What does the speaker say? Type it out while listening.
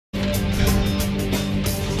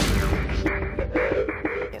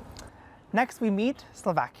Next, we meet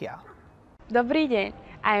Slovakia. Dobrý deň,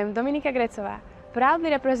 I am Dominika GRECOVÁ, proudly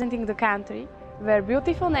representing the country where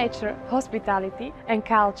beautiful nature, hospitality and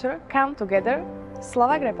culture come together,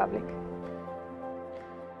 Slovak Republic.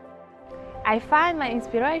 I find my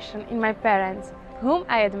inspiration in my parents, whom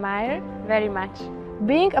I admire very much.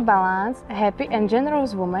 Being a balanced, happy and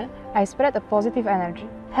generous woman, I spread a positive energy,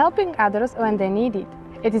 helping others when they need it.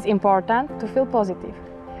 It is important to feel positive.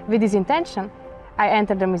 With this intention, I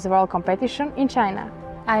entered the Miss World competition in China.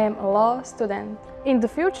 I am a law student. In the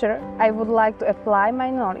future, I would like to apply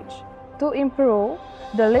my knowledge to improve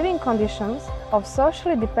the living conditions of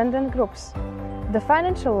socially dependent groups. The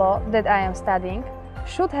financial law that I am studying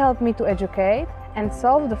should help me to educate and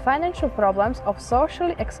solve the financial problems of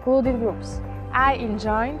socially excluded groups. I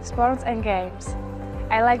enjoy sports and games.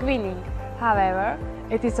 I like winning. However,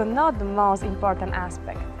 it is not the most important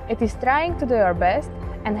aspect. It is trying to do your best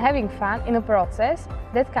and having fun in a process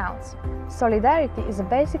that counts. Solidarity is a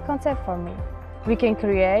basic concept for me. We can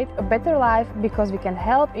create a better life because we can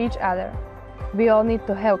help each other. We all need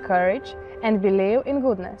to have courage and believe in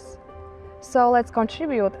goodness. So let's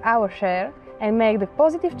contribute our share and make the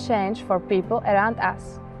positive change for people around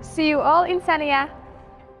us. See you all in Sania!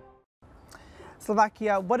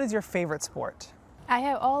 Slovakia, what is your favorite sport? I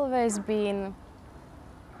have always been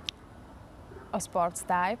a sports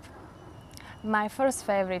type. My first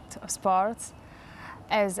favorite sports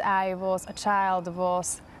as I was a child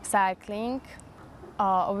was cycling,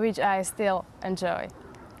 which I still enjoy.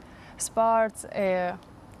 Sports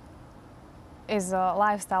is a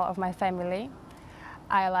lifestyle of my family.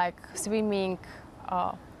 I like swimming,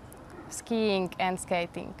 skiing and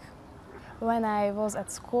skating. When I was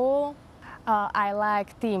at school, I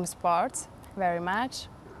like team sports very much,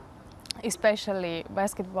 especially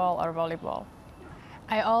basketball or volleyball.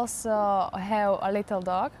 I also have a little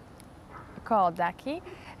dog called Ducky.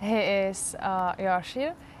 He is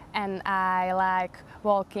Yorkshire and I like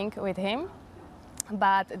walking with him,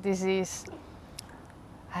 but this is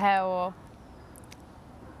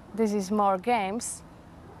more games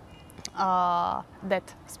than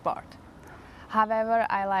sport. However,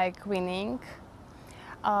 I like winning.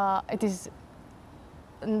 It is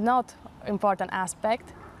not important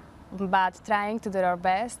aspect, but trying to do our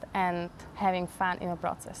best and having fun in the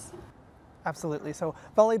process. Absolutely. So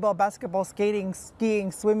volleyball, basketball, skating, skiing,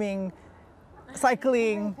 swimming,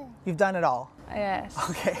 cycling, you've done it all. Yes.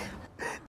 Okay.